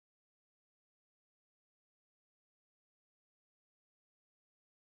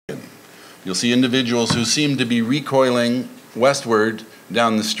You'll see individuals who seem to be recoiling westward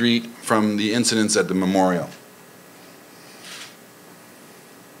down the street from the incidents at the memorial.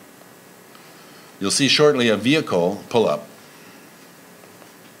 You'll see shortly a vehicle pull up.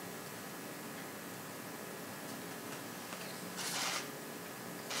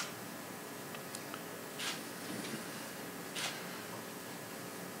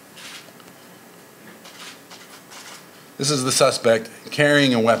 This is the suspect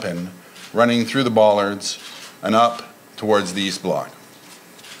carrying a weapon, running through the bollards and up towards the East Block.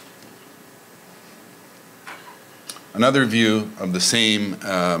 Another view of the same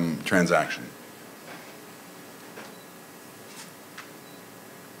transaction.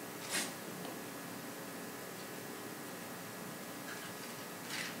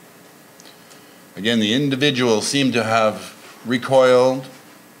 Again, the individual seemed to have recoiled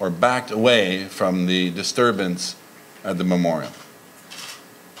or backed away from the disturbance at the memorial.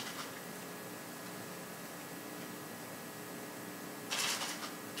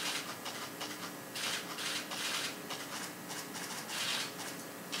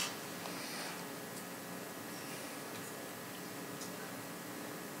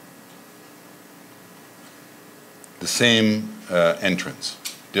 The same entrance,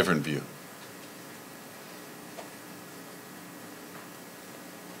 different view.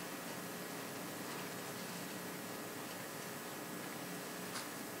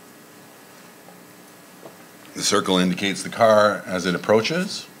 The circle indicates the car as it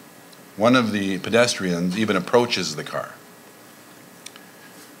approaches. One of the pedestrians even approaches the car.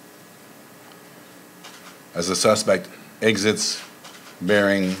 As the suspect exits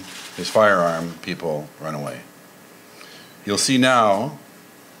bearing his firearm, people run away. You'll see now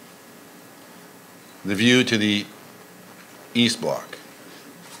the view to the East Block.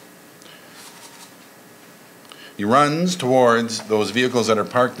 He runs towards those vehicles that are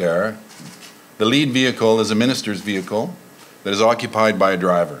parked there. The lead vehicle is a minister's vehicle that is occupied by a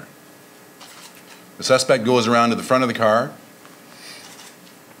driver. The suspect goes around to the front of the car.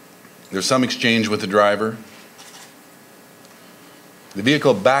 There's some exchange with the driver. The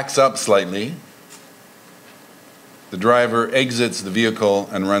vehicle backs up slightly. The driver exits the vehicle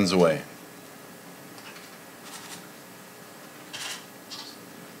and runs away.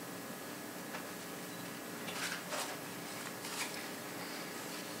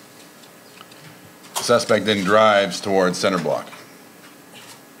 The suspect then drives towards Center Block.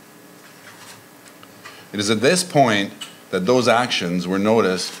 It is at this point that those actions were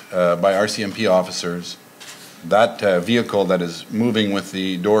noticed by RCMP officers. That vehicle that is moving with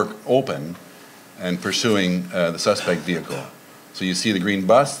the door open and pursuing the suspect vehicle. So you see the green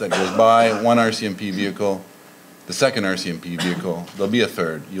bus that goes by, one RCMP vehicle, the second RCMP vehicle, there'll be a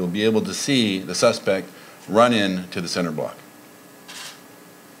third. You'll be able to see the suspect run in to the Center Block.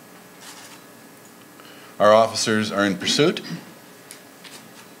 Our officers are in pursuit.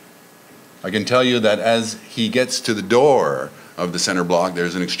 I can tell you that as he gets to the door of the Center Block,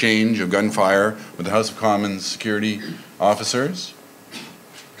 there's an exchange of gunfire with the House of Commons security officers.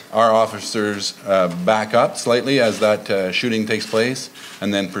 Our officers back up slightly as that shooting takes place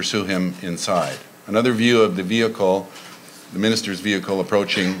and then pursue him inside. Another view of the vehicle, the minister's vehicle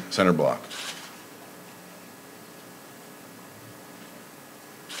approaching Center Block.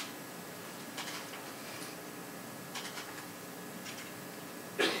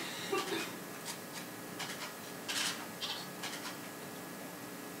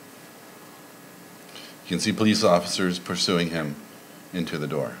 You can see police officers pursuing him into the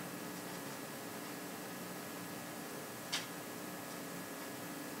door.